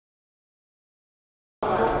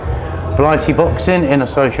Blighty Boxing in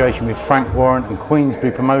association with Frank Warren and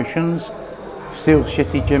Queensbury Promotions. Steel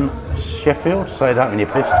City Gym, Sheffield. Say that when you're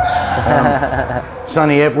pissed.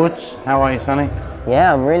 Sonny Edwards, how are you, Sonny?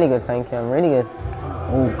 Yeah, I'm really good, thank you. I'm really good.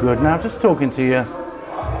 All good. Now, just talking to your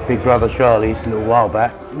big brother Charlie's a little while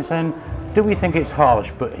back, and saying, do we think it's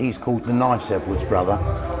harsh, but he's called the nice Edwards brother?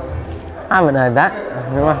 I haven't heard that.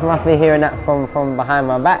 You must be hearing that from behind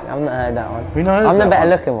my back. I've not heard that one. We know I'm the better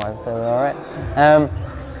one. looking one, so all right.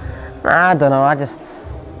 I don't know. I'm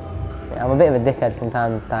a bit of a dickhead from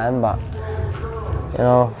time to time, but you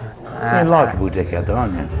know. You're a likeable dickhead, though,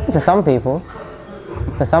 aren't you? To some people.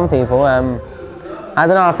 For some people, I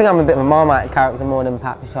don't know. I think I'm a bit of a Marmite character more than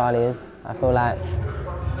perhaps Charlie is. I feel like,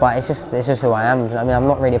 but it's just who I am. I mean, I'm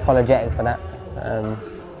not really apologetic for that.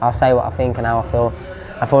 I'll say what I think and how I feel.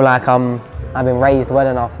 I feel like I've been raised well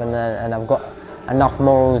enough and I've got enough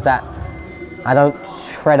morals that I don't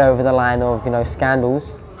tread over the line of, you know,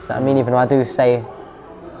 scandals. I mean, even though I do say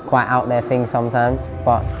quite out there things sometimes,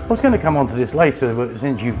 but... I was going to come on to this later, but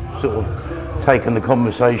since you've sort of taken the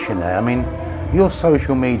conversation there, I mean, your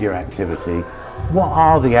social media activity, what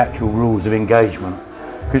are the actual rules of engagement?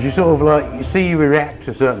 Because you sort of like, you react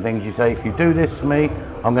to certain things, you say, if you do this to me,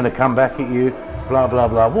 I'm going to come back at you, blah, blah,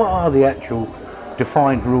 blah. What are the actual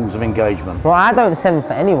defined rules of engagement? Well, I don't send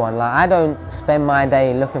for anyone. Like, I don't spend my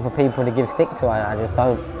day looking for people to give stick to. I just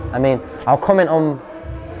don't. I mean, I'll comment on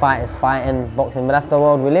fighters fighting, boxing, but that's the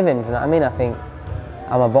world we live in, do you know what I mean? I think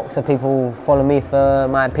I'm a boxer, people follow me for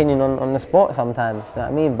my opinion on the sport sometimes, you know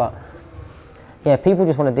what I mean? But yeah, if people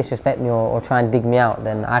just want to disrespect me or try and dig me out,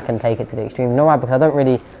 then I can take it to the extreme. You know why? Because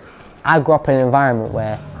I grew up in an environment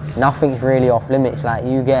where nothing's really off limits. Like,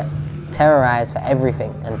 you get terrorized for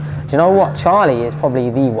everything. And do you know what? Charlie is probably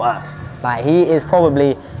the worst. Like, he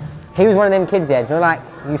was one of them kids, yeah, do you know, like,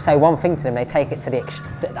 you say one thing to them, they take it to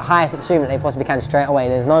the highest extreme that they possibly can straight away.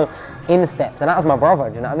 There's no insteps, and that was my brother,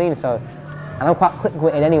 do you know what I mean? So, and I'm quite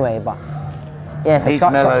quick-witted anyway, but yeah, so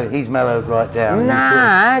he's mellowed right down.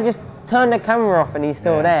 Nah, I just turn the camera off and he's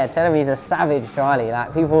still there. Tell him he's a savage, Charlie.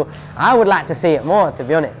 Like, people, I would like to see it more, to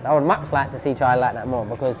be honest. I would much like to see Charlie like that more,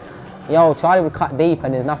 because yo, Charlie would cut deep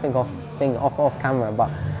and there's nothing off camera. But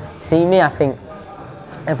see me, I think,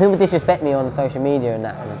 and people disrespect me on social media and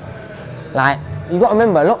that, and like, you got to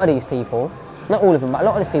remember, a lot of these people, not all of them, but a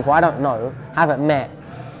lot of these people I don't know, haven't met.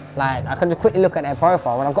 Like, I can just quickly look at their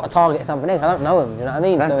profile when I've got to target something else. I don't know them, you know what I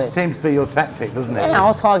mean? That seems to be your tactic, doesn't it? Yeah,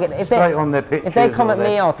 I'll target. Straight on their pictures. If they come at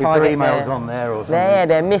me, I'll target their emails on there or something. Yeah,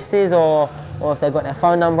 their misses, or if they've got their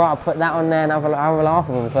phone number, I'll put that on there and have a laugh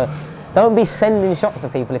with them. So don't be sending shots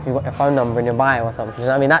of people if you've got your phone number in your bio or something. You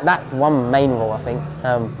know what I mean? That's one main rule, I think.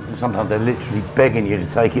 Sometimes they're literally begging you to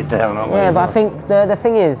take it down, aren't they? Yeah, but I think the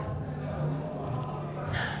thing is,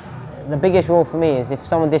 the biggest rule for me is if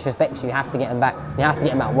someone disrespects you, you have to get them back. You have to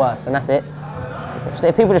get them out worse, and that's it.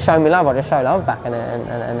 If people just show me love, I'll just show love back,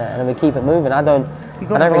 and we keep it moving. I don't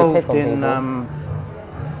really pick on people.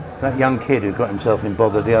 That young kid who got himself in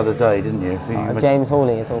bother the other day, didn't you? So James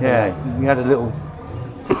Hawley, you're talking about. Yeah, you had a little...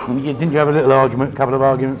 Didn't you have a little argument, a couple of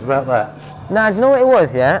arguments about that? Nah, do you know what it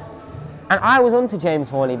was, yeah? And I was onto James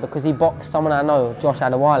Hawley because he boxed someone I know, Josh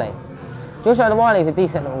Adewale. Josh Adewale is a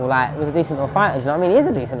decent little fighter, you know what I mean? He is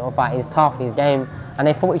a decent little fighter, he's tough, he's game, and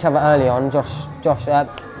they fought each other early on.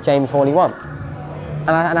 James Hawley won.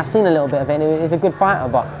 And I seen a little bit of it, and he was a good fighter,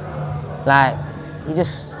 but like,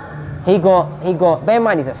 he got, bear in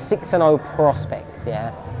mind he's a 6-0 prospect,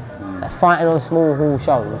 yeah? That's fighting on small hall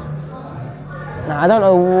shows. Now, I don't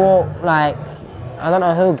know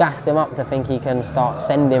who gassed him up to think he can start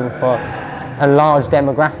sending for a large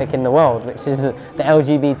demographic in the world, which is the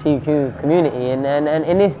LGBTQ community, and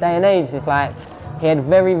in this day and age, it's like he had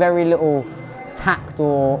very, very little tact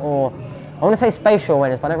or I want to say spatial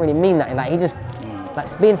awareness, but I don't really mean that. Like, he just, like,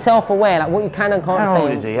 being self-aware, like what you can and can't say. How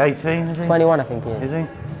old is he? 18? Is he? 21, I think he is. Is he?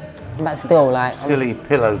 But still, like, silly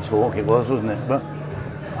pillow talk it was, wasn't it? But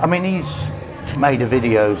I mean, he's made a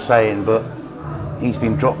video saying, but he's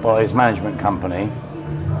been dropped by his management company,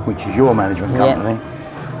 which is your management company.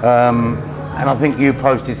 Yeah. And I think you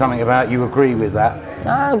posted something about you agree with that.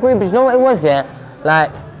 No, I agree, but you know what it was, yeah?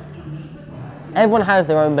 Like, everyone has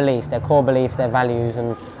their own beliefs, their core beliefs, their values,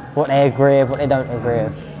 and what they agree with, what they don't agree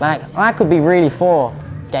with. Like, I could be really for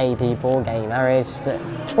gay people, gay marriage,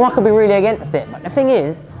 or I could be really against it. But the thing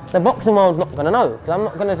is, the boxing world's not going to know, because I'm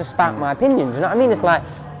not going to just spout my opinions, you know what I mean? It's like,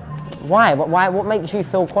 why? What makes you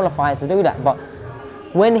feel qualified to do that? But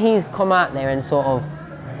when he's come out there and sort of,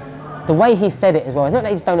 the way he said it as well, it's not that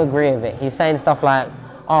he just don't agree with it. He's saying stuff like,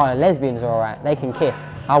 oh, lesbians are alright, they can kiss.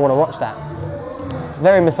 I want to watch that.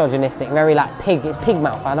 Very misogynistic, very like it's pig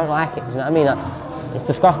mouth. I don't like it, do you know what I mean? It's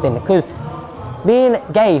disgusting, because being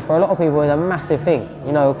gay for a lot of people is a massive thing.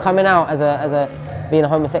 You know, coming out as being a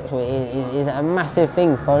homosexual is a massive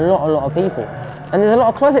thing for a lot of people. And there's a lot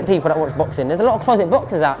of closet people that watch boxing. There's a lot of closet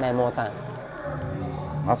boxers out there more time.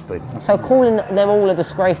 Must be. So calling them all a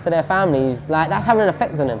disgrace to their families, like, that's having an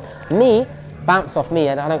effect on them. Me, bounce off me,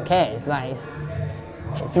 I don't care. It's like,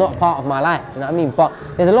 it's not part of my life, do you know what I mean? But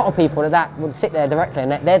there's a lot of people that would sit there directly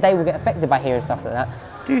and their day will get affected by hearing stuff like that.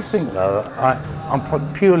 Do you think, though,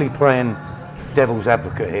 I'm purely playing devil's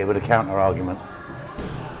advocate here with a counter-argument.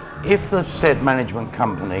 If the said management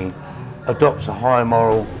company adopts a high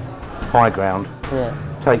moral high ground,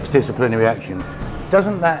 takes disciplinary action,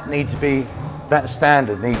 doesn't that need to be, that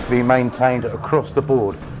standard needs to be maintained across the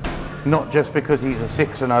board? Not just because he's a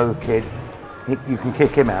 6-0 kid, you can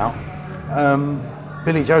kick him out.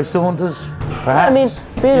 Billy Joe Saunders, perhaps. I mean,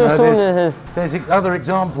 Billy Joe Saunders there's other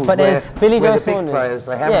examples but where, there's Billy Joe the Saunders. big players,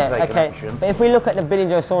 they haven't taken action. But if we look at the Billy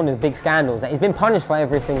Joe Saunders big scandals, he's been punished for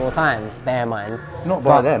every single time, bear in mind. Not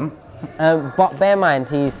by them. But bear in mind,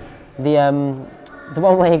 he's the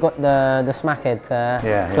one where he got the smackhead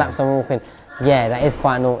to slap someone walking. Yeah, that is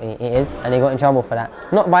quite naughty, it is, and he got in trouble for that.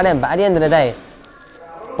 Not by them, but at the end of the day,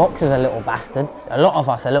 boxers are little bastards. A lot of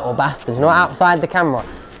us are little bastards, you know, outside the camera.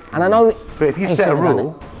 And I know. But if you set a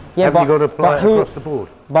rule, haven't you got to apply it across the board?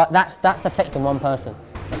 But that's affecting one person,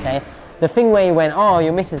 okay? The thing where he went, oh,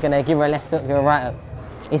 your missus gonna give her a left hook, give her a right hook.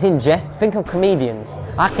 It's in jest. Think of comedians.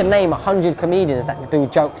 I can name 100 comedians that do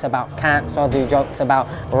jokes about cancer, do jokes about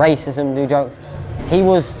racism, do jokes.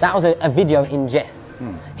 That was a video in jest.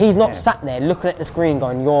 He's not sat there looking at the screen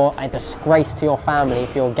going, you're a disgrace to your family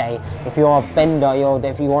if you're gay. If you're a bender,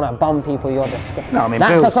 if you want to bum people, you're a disgrace. No, I mean,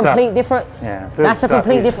 that's a complete different. Yeah, that's a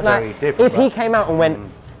complete different. Like, different, if he came out and went,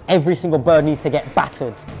 every single bird needs to get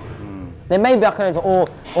battered, then maybe I could have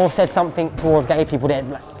or said something towards gay people there.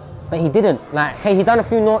 But he didn't. Like, okay, he's done a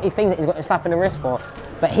few naughty things that he's got a slap in the wrist for,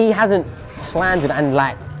 but he hasn't slandered and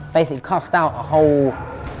like basically cussed out a whole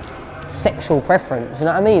sexual preference, you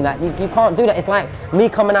know what I mean? Like, you can't do that. It's like me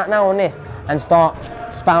coming out now on this and start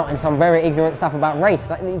spouting some very ignorant stuff about race.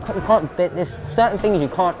 Like, you can't, there's certain things you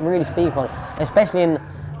can't really speak on, especially in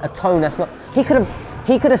a tone that's not. He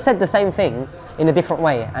could have said the same thing in a different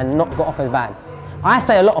way and not got off as bad. I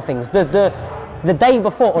say a lot of things. The day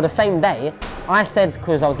before or the same day, I said,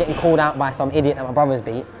 because I was getting called out by some idiot at my brother's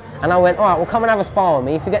beat, and I went, all right, well, come and have a spar with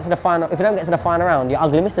me. If you don't get to the final round, your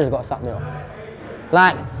ugly missus has got to suck me off.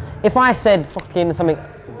 Like, if I said fucking something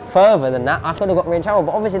further than that, I could have got me in trouble.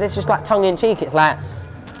 But obviously, this is just like tongue in cheek. It's like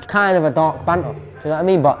kind of a dark banter. Do you know what I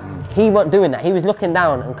mean? But he wasn't doing that. He was looking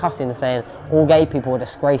down and cussing and saying all gay people are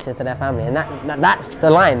disgraces to their family, and that's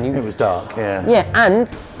the line. It was dark, yeah. Yeah, and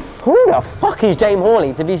who the fuck is James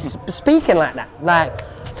Hawley to be speaking like that?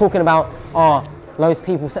 Like talking about loads of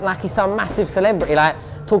people, like he's some massive celebrity, like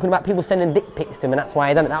talking about people sending dick pics to him, and that's why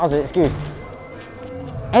he done it. That was an excuse.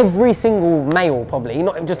 Every single male, probably,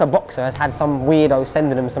 not just a boxer, has had some weirdo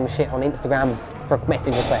sending them some shit on Instagram for a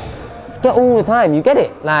message request. Get all the time, you get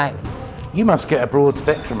it, like. You must get a broad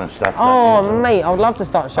spectrum of stuff. Oh, don't you? mate, I would love to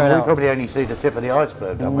start showing We out. probably only see the tip of the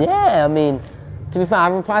iceberg, don't we? Yeah, I mean, to be fair, I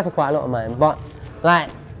reply to quite a lot of mine, but like,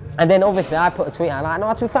 and then obviously I put a tweet out like,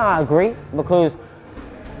 no, to be fair, I agree, because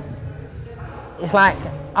it's like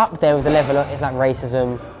up there with the level of, it's like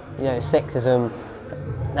racism, you know, sexism,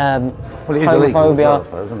 well, it is illegal as well, I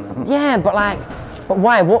suppose, isn't it? Yeah, but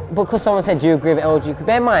why? What? Because someone said, do you agree with LGBT?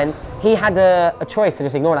 Bear in mind, he had a choice to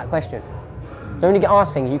just ignore that question. So when you get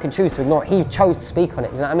asked things, you can choose to ignore it. He chose to speak on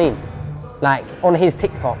it, do you know what I mean? Like, on his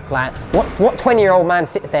TikTok, like, what 20-year-old man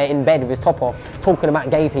sits there in bed with his top off, talking about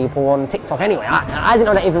gay people on TikTok anyway? I didn't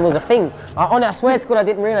know that even was a thing. I swear to God, I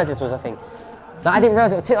didn't realise this was a thing. Like, I didn't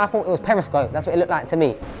realise it was TikTok, I thought it was Periscope, that's what it looked like to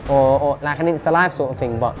me. Or like an Insta Live sort of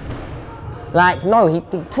thing, but like, no, he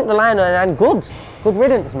took the line and good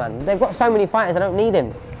riddance, man. They've got so many fighters, they don't need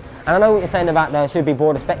him. And I know what you're saying about there should be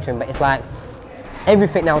broader spectrum, but it's like,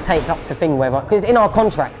 everything now take up to thing whether, because in our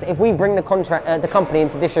contracts, if we bring the company in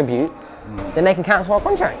to distribute, then they can cancel our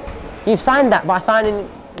contract. You've signed that by signing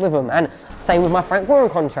with them, and same with my Frank Warren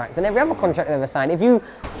contract and every other contract I've ever signed.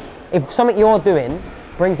 If something you're doing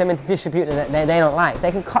brings them into distribute that they don't like,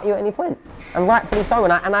 they can cut you at any point, and rightfully so.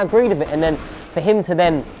 And I agreed with it. And then for him to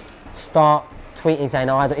then start tweeting saying,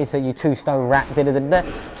 "Oh, I don't need to, you 2-stone rat,"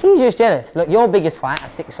 he's just jealous. Look, your biggest fight at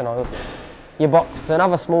 6-0. You boxed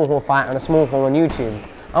another small hall fight and a small hall on YouTube.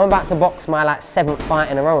 I'm about to box my like 7th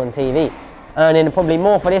fight in a row on TV, earning probably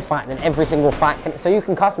more for this fight than every single fight. So you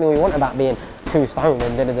can cuss me all you want about being 2 stone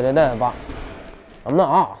and but I'm not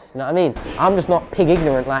arse, you know what I mean? I'm just not pig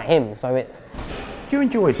ignorant like him, so it's... Do you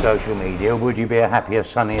enjoy social media, or would you be a happier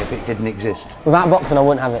Sonny if it didn't exist? Without boxing, I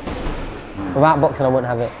wouldn't have it. Without boxing, I wouldn't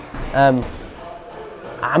have it.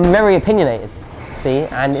 I'm very opinionated, see,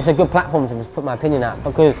 and it's a good platform to just put my opinion out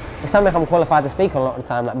because it's something I'm qualified to speak on a lot of the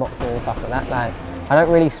time, like boxing and stuff like that. Like, I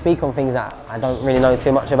don't really speak on things that I don't really know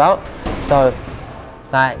too much about. So,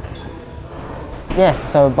 like, yeah.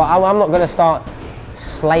 So, but I'm not gonna start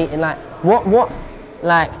slating like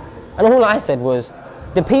like. And all I said was,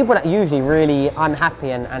 the people that usually really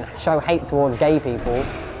unhappy and show hate towards gay people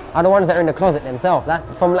are the ones that are in the closet themselves.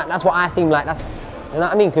 That's what I seem like. That's, you know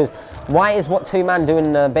what I mean? Because why is what two men do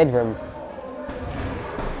in the bedroom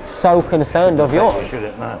so concerned of yours? Should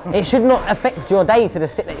it? No. It should not affect your day to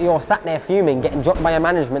just sit that you're sat there fuming, getting dropped by your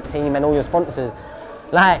management team and all your sponsors.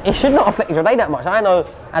 Like, it should not affect your day that much. I know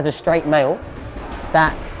as a straight male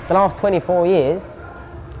that the last 24 years,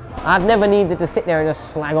 I've never needed to sit there and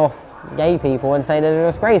just slag off gay people and say they're a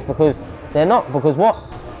disgrace, because they're not. Because what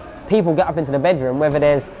people get up into the bedroom, whether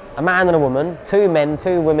there's a man and a woman, 2 men,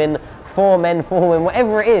 2 women, 4 men, 4 women,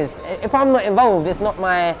 whatever it is, if I'm not involved, it's not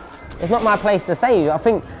my place to say. I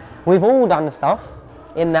think we've all done stuff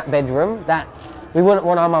in that bedroom that we wouldn't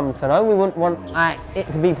want our mum to know. We wouldn't want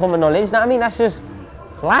it to be common knowledge. You know what I mean? That's just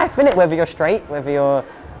life, innit? Whether you're straight, whether you're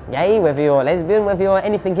gay, whether you're lesbian, whether you're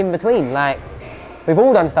anything in between. Like, we've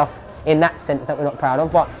all done stuff in that sense that we're not proud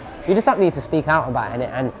of, but you just don't need to speak out about it.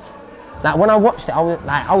 And like, when I watched it,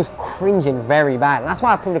 I was cringing very bad. And that's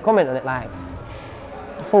why I put a comment on it. Like,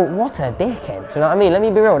 I thought, what a dickhead. Do you know what I mean? Let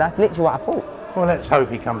me be real. That's literally what I thought. Well, let's hope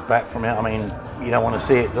he comes back from it. I mean, you don't want to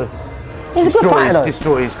see it. He's a good fighter, though.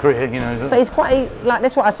 Destroy his career, you know. But he's quite, like,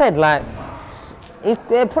 that's what I said. Like, he's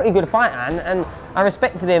a pretty good fighter, and I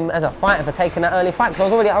respected him as a fighter for taking that early fight,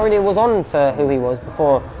 because I already was on to who he was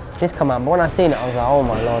before this come out. But when I seen it, I was like, oh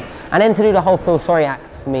my lord. And then to do the whole feel sorry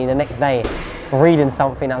act for me the next day, reading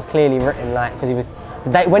something that was clearly written, like, because he was,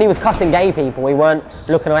 when he was cussing gay people, we weren't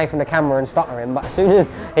looking away from the camera and stuttering, but as soon as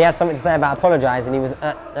he had something to say about apologising, he was, do you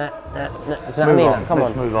know what I mean? Like, come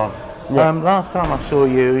Let's on. move on. Yeah. Last time I saw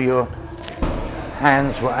you, your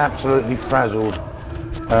hands were absolutely frazzled.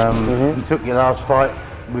 You took your last fight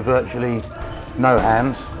with virtually no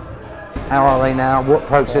hands. How are they now? What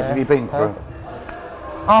process have you been through?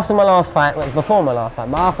 After my last fight, well, before my last fight,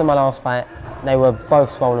 but after my last fight, they were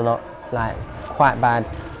both swollen up, like, quite bad.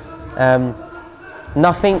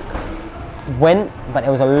 Nothing went, but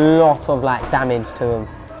there was a lot of, like, damage to them.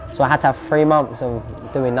 So I had to have 3 months of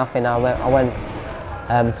doing nothing. I went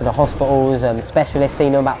to the hospitals, specialists,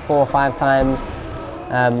 seen them about 4 or 5 times.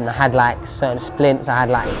 I had, like, certain splints, I had,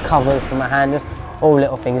 like, covers for my hand, just all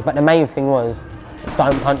little things. But the main thing was,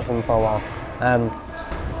 don't punch them for a while.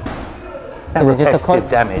 Because just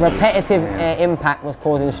a repetitive impact was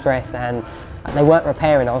causing stress, and they weren't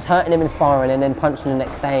repairing. I was hurting them in sparring and then punching the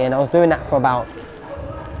next day, and I was doing that for about,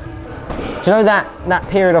 do you know that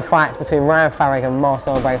period of fights between Ryan Farrig and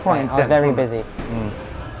Marcel Braithwaite? I was very busy.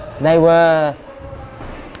 They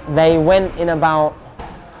went in about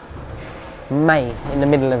May, in the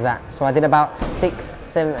middle of that. So I did about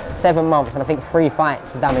 7 months, and I think 3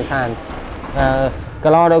 fights with damaged hands.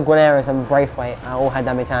 Gallardo, Guarneros and Braithwaite, I all had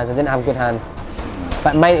damaged hands. I didn't have good hands.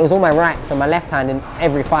 But it was all my right, so my left hand in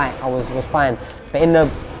every fight I was fine. But in the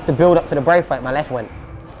build up to the Braithwaite, my left went.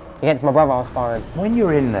 Against my brother I was sparring. When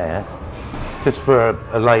you're in there, just for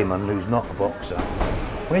a layman who's not a boxer,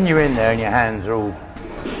 when you're in there and your hands are all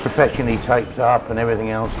professionally taped up and everything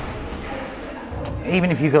else, even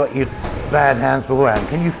if you got your bad hands beforehand,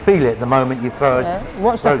 can you feel it the moment you throw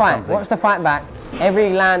Watch the fight. something? Watch the fight back. Every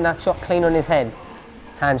land I shot clean on his head.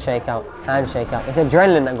 Handshake out, handshake out. It's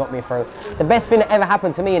adrenaline that got me through. The best thing that ever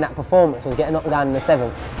happened to me in that performance was getting knocked down in the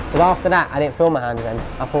 7th. Because after that, I didn't feel my hands then.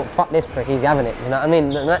 I thought, fuck this prick, he's having it. You know what I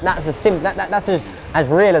mean? That's as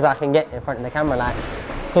real as I can get in front of the camera, like.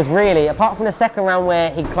 Because really, apart from the second round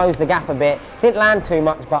where he closed the gap a bit, didn't land too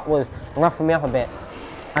much, but was roughing me up a bit,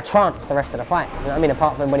 I tranced the rest of the fight. You know what I mean?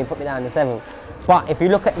 Apart from when he put me down in the 7th. But if you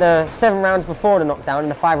look at the 7 rounds before the knockdown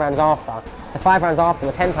and the 5 rounds after, the 5 rounds after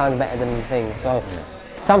were 10 times better than the thing. So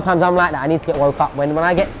sometimes I'm like that. I need to get woke up. When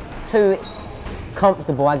I get too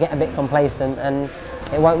comfortable, I get a bit complacent and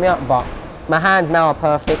it woke me up. But my hands now are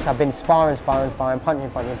perfect. I've been sparring, punching.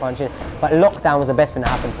 But lockdown was the best thing that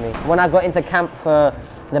happened to me. When I got into camp for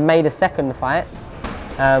the May the 2nd fight,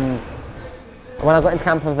 when I got into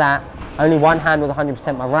camp of that, only one hand was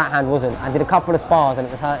 100%, my right hand wasn't. I did a couple of spars and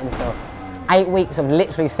it was hurting still. 8 weeks of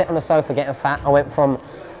literally sitting on the sofa getting fat. I went from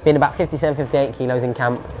being about 57, 58 kilos in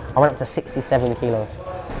camp, I went up to 67 kilos.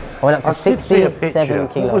 I went up to 67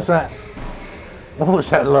 kilos. What was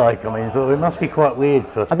that like? I mean, it must be quite weird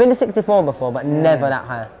for... I've been to 64 before, but never that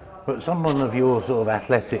high. But someone of your sort of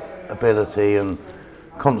athletic ability and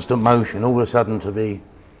constant motion, all of a sudden to be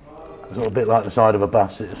sort of a bit like the side of a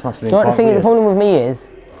bus, it must be quite weird. The problem with me is,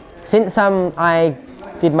 since I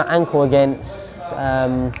did my ankle against,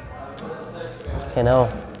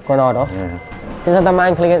 Granados. Yeah. Since I've done my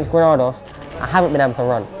ankle against Granados, I haven't been able to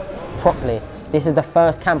run properly. This is the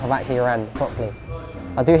first camp I've actually ran properly.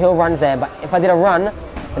 I do hill runs there, but if I did a run,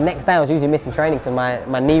 the next day I was usually missing training because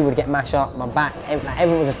my knee would get mashed up, my back,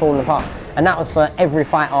 everything was just falling apart. And that was for every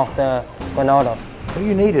fight after Granados. Well,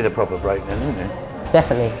 you needed a proper break then, didn't you?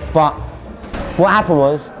 Definitely. But what happened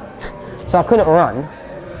was, so I couldn't run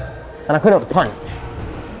and I couldn't punch.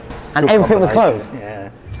 And Good everything was combination, closed. Yeah.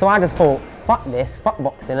 So I just thought, fuck this, fuck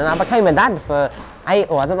boxing. And I became a dad for I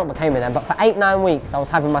don't know what became a dad, but for 8-9 weeks I was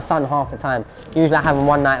having my son half the time. Usually I have him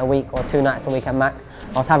 1 night a week or 2 nights a week at max.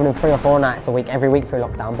 I was having him 3 or 4 nights a week, every week through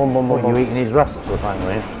lockdown. Boom, boom, boom, What, boom. you eating his rusks or something,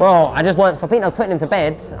 were you? Well, I just weren't stopping. I was putting him to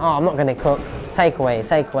bed. Oh, I'm not going to cook. Takeaway.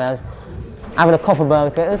 I was having a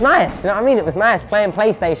Copperberg. It was nice, you know what I mean? It was nice playing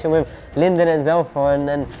PlayStation with Lyndon and Zelfa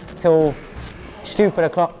and till stupid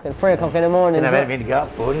o'clock at 3 o'clock in the morning. Didn't have anything to get up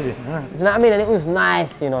for, did you? No. Do you know what I mean? And it was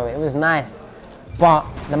nice, you know, it was nice. But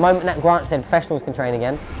the moment that Grant said professionals can train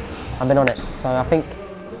again, I've been on it. So I think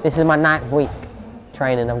this is my 9th week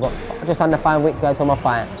training. I've got just under 5 weeks to go till my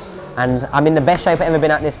fight. And I'm in the best shape I've ever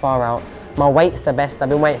been at this far out. My weight's the best. I've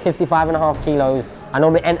been weighing 55.5 kilos. I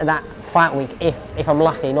normally enter that fight week if I'm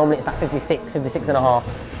lucky. Normally it's like 56.5.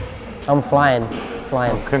 I'm flying.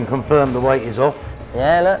 Can confirm the weight is off.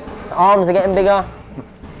 Yeah, look, the arms are getting bigger.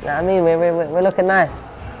 You know what I mean? We're looking nice.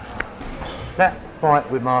 That fight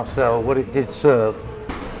with Marcel, what it did serve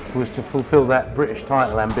was to fulfil that British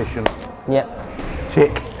title ambition. Yep.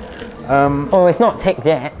 Tick. Oh, it's not ticked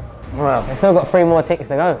yet. Well, I've still got 3 more ticks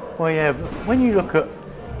to go. well, yeah. But when you look at,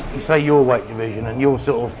 you say your weight division, and you're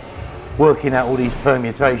sort of working out all these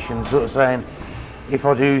permutations, sort of saying, if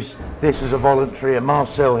I do this as a voluntary, and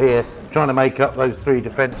Marcel here trying to make up those 3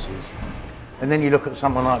 defences, and then you look at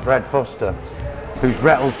someone like Brad Foster, who's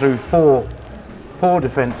rattled through four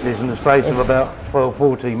defences in the space of about 12,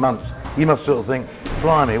 14 months. You must sort of think,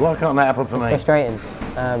 blimey, why can't that happen for me? Frustrating.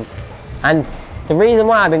 And the reason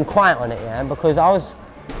why I've been quiet on it, yeah, because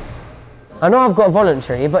I know I've got a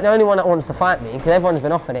voluntary, but the only one that wants to fight me, because everyone's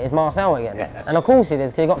been offered it, is Marcel again. Yeah. And of course he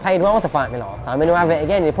is, because he got paid well to fight me last time, and he'll have it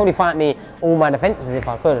again. He'll probably fight me all my defences if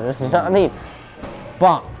I could, you know what I mean?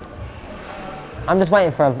 But I'm just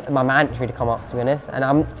waiting for my mandatory to come up, to be honest. And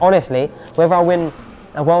I'm honestly, whether I win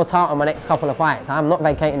a world title in my next couple of fights, I'm not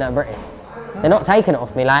vacating that British. They're not taking it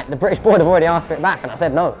off me. Like, the British board have already asked for it back, and I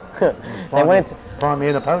said no. They wanted to find me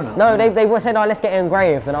an opponent. No, they said, oh, let's get it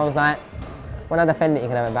engraved, and I was like, when I defend it, you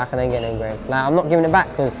can have it back, and then get it engraved. Like, I'm not giving it back,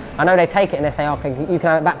 because I know they take it and they say, okay, you can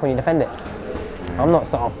have it back when you defend it. I'm not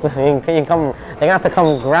soft. They're gonna have to come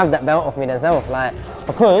and grab that belt off me themselves, like,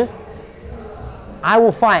 because I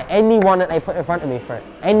will fight anyone that they put in front of me for it.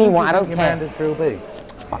 Anyone, I don't care. Mandatory will be?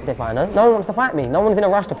 Fuck if I know. No one wants to fight me. No one's in a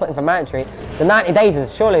rush to put in for mandatory. The 90 days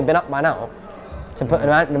has surely been up by now to put the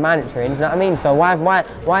mandatory in, do you know what I mean? So why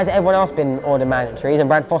has everyone else been ordered mandatories and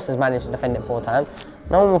Brad Foster's managed to defend it 4 times?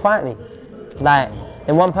 No one will fight me. Like,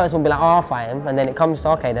 then one person will be like, oh, I'll fight him, and then it comes to,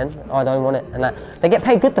 okay then, oh, I don't want it. And like, they get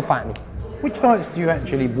paid good to fight me. Which fights do you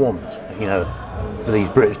actually want, you know, for these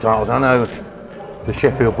British titles? I know the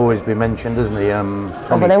Sheffield boy's been mentioned, hasn't he?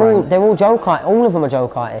 Tommy But Frank. they're all joke artists. All of them are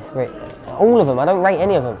joke artists, Rick. All of them. I don't rate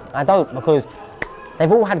any of them. I don't, because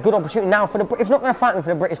they've all had good opportunity. Now, if you're not going to fight me for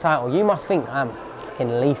the British title, you must think I'm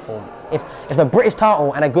fucking lethal. If the British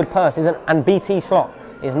title and a good purse isn't, and BT slot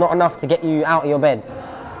is not enough to get you out of your bed,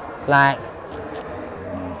 like,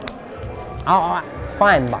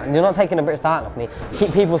 fine, but you're not taking the British title off me.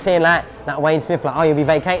 Keep people saying like Wayne Smith, like, oh, you'll be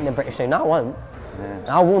vacating the British soon. No, I won't.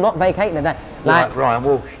 Yeah. I will not vacate the day. Like Ryan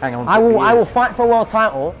Walsh, hang on. I will fight for a world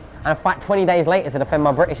title and fight 20 days later to defend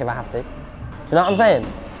my British if I have to. Do you know what I'm saying?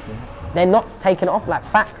 Yeah. They're not taking it off, like,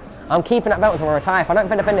 fact. I'm keeping that belt until I retire. If I don't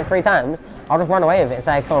defend it 3 times, I'll just run away with it and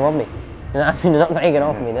say someone robbed me. You know what I mean? They're not taking it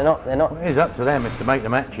off me. They're not. Well, it is up to them if to make the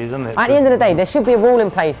matches, isn't it? At the end of the day, there should be a rule in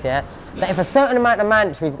place, yeah, that if a certain amount of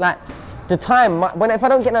mandatories, like the time, if I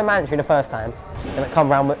don't get no mandatory the first time, and it come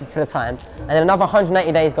around for the time, and then another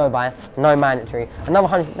 180 days go by, no mandatory, another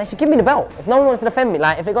 100, they should give me the belt. If no one wants to defend me,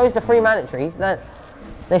 like, if it goes to 3 mandatories, then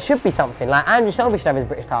there should be something. Like, Andrew Selby should have his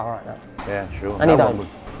British title right now. Yeah, sure. And he don't. And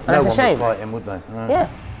that's a shame. No one would fight him, would they? No. Yeah.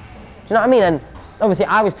 Do you know what I mean? And obviously,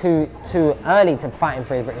 I was too early to fight him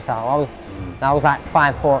for his British title. I was like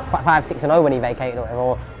 5-4, 5-6-0 when he vacated or whatever,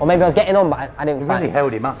 or maybe I was getting on, but I didn't fight. It really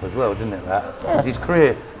held him up as well, didn't it? That, because his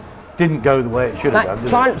career didn't go the way it should have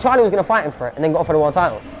done. Charlie was going to fight him for it, and then got offered a world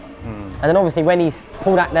title. And then obviously when he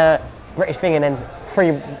pulled out the British thing, and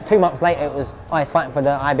then 2 months later it was, oh, he's fighting for the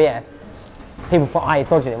IBF. People thought, oh, he's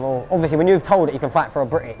dodging him. Well, obviously when you're told that you can fight for a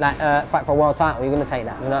British, fight for a world title, you're going to take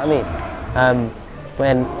that. Do you know what I mean? Do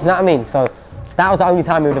you know what I mean? So that was the only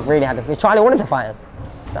time we would have really had to. Charlie wanted to fight him.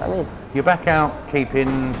 You know what I mean? You're back out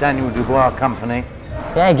keeping Daniel Dubois company.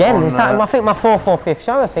 Yeah, again, On, it's like, I think my fourth or fifth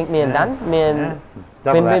show. I think me and Dan,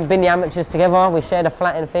 been the amateurs together. We shared a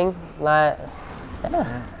flat and thing. Like,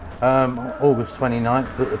 August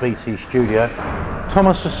 29th at the BT studio.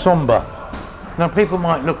 Thomas Asomba. Now people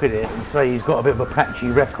might look at it and say he's got a bit of a patchy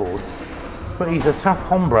record, but he's a tough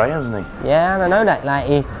hombre, hasn't he? Yeah, and I know that. Like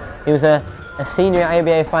he was a senior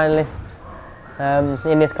ABA finalist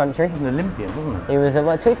in this country. He was an Olympian, wasn't he? He was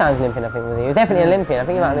a 2 times Olympian, I think, was he? He was definitely an Olympian. I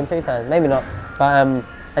think he might have been 2 times, maybe not. But and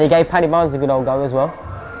he gave Paddy Barnes a good old go as well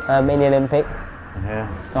in the Olympics. Yeah.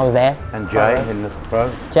 I was there. And Jay in the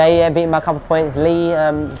pros. Jay, yeah, beat him by a couple of points. Lee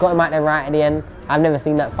got him out there right at the end. I've never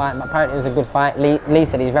seen that fight, but apparently it was a good fight. Lee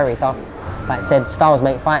said he's very tough. Like I said, styles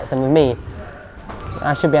make fights, and with me,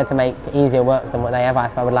 I should be able to make easier work than what they have,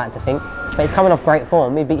 I would like to think. But he's coming off great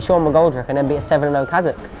form. He beat Sean McGoldrick and then beat a 7-0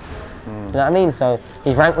 Kazakh. You know what I mean? So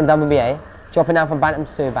he's ranked with WBA, dropping down from bantam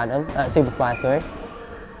to superfly, sorry.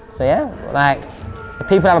 So yeah, like, if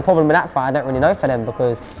people have a problem with that fight, I don't really know for them,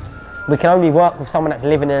 because we can only work with someone that's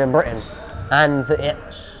living in Britain. And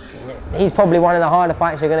he's probably one of the harder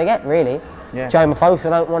fights you're going to get, really. Yeah. Joe Mafosa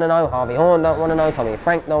don't want to know, Harvey Horn don't want to know, Tommy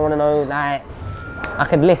Frank don't want to know. Like, I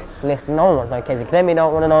could list, no one wants to know. Kezi Klemi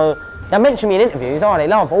don't want to know. They mention me in interviews, they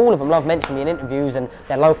love, all of them love mentioning me in interviews and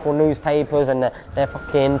their local newspapers and their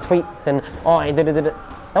fucking tweets and, they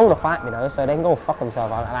don't want to fight me though, so they can go fuck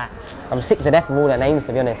themselves. I'm sick to death of all their names,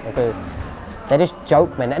 to be honest, because they're just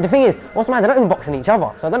joke men. And the thing is, what's mad, they're not even boxing each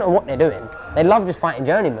other, so I don't know what they're doing. They love just fighting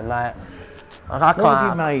journeymen, like, I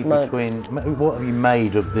can't. What have you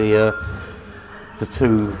made of the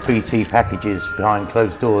 2 BT packages behind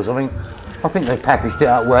closed doors? I think they packaged it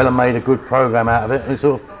up well and made a good programme out of it.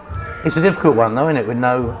 It's a difficult one though, isn't it, with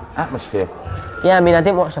no atmosphere? Yeah, I mean, I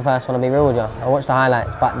didn't watch the first one, I'll be real with you. I watched the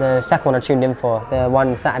highlights, but the second one I tuned in for, the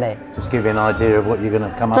one Saturday. Just give you an idea of what you're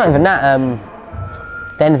going to come up with. Not even that.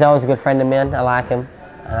 Denzel's a good friend of mine, I like him.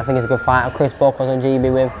 And I think he's a good fighter. Chris Bock was on GB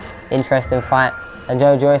with, interesting fight. And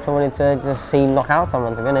Joe Joyce, I wanted to just see him knock out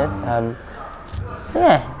someone, to be honest.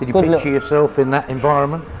 Yeah. Did you picture yourself in that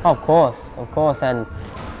environment? Of course. And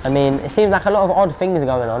I mean, it seems like a lot of odd things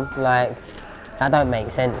going on. Like, that don't make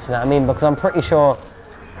sense, you know what I mean? Because I'm pretty sure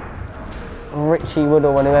Richie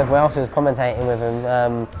Woodall and whoever else was commentating with him,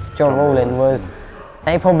 John Rawlin,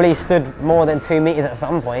 they probably stood more than 2 meters at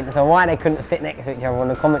some point. So why they couldn't sit next to each other on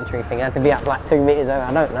the commentary thing? It had to be up like 2 meters over.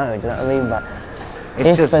 I don't know, do you know what I mean? But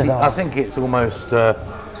it's just bizarre. I think it's almost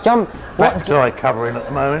backside covering at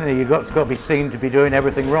the moment. You've got to be seen to be doing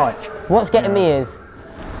everything right. What's getting me is,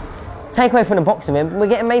 take away from the boxing, we're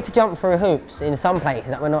getting made to jump through hoops in some places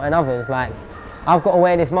that we're not in others. Like, I've got to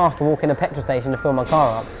wear this mask to walk in a petrol station to fill my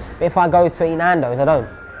car up. But if I go to eat Nando's, I don't.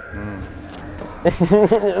 It's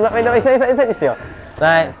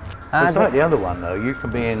like the other one though. You can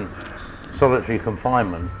be in solitary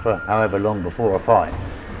confinement for however long before a fight.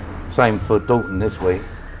 Same for Dalton this week.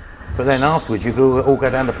 But then afterwards, you could all go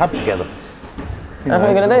down the pub together. That's what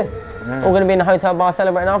we're going to do. Yeah. All going to be in the hotel bar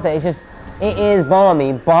celebrating after. It's just, it is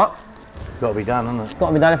balmy, but it's got to be done, hasn't it? It's got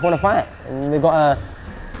to be done if we want to fight. And we've got to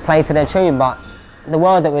play to their tune, but the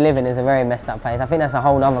world that we live in is a very messed up place. I think that's a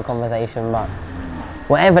whole other conversation, but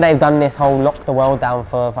whatever they've done this whole lock the world down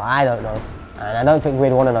for I don't know. And I don't think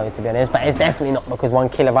we'd want to know, to be honest, but it's definitely not because one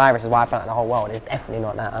killer virus is wiping out the whole world. It's definitely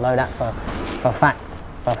not that. I know that for fact.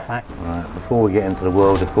 Right, before we get into the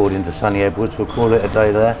world according to Sonny Edwards, we'll call it a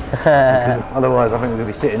day there. Because otherwise I think we're going to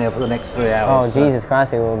be sitting here for the next 3 hours. Oh, so. Jesus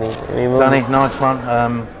Christ, we will be. Sonny, nice one.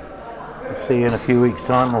 We'll see you in a few weeks'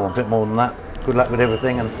 time, or a bit more than that. Good luck with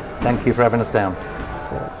everything, and thank you for having us down.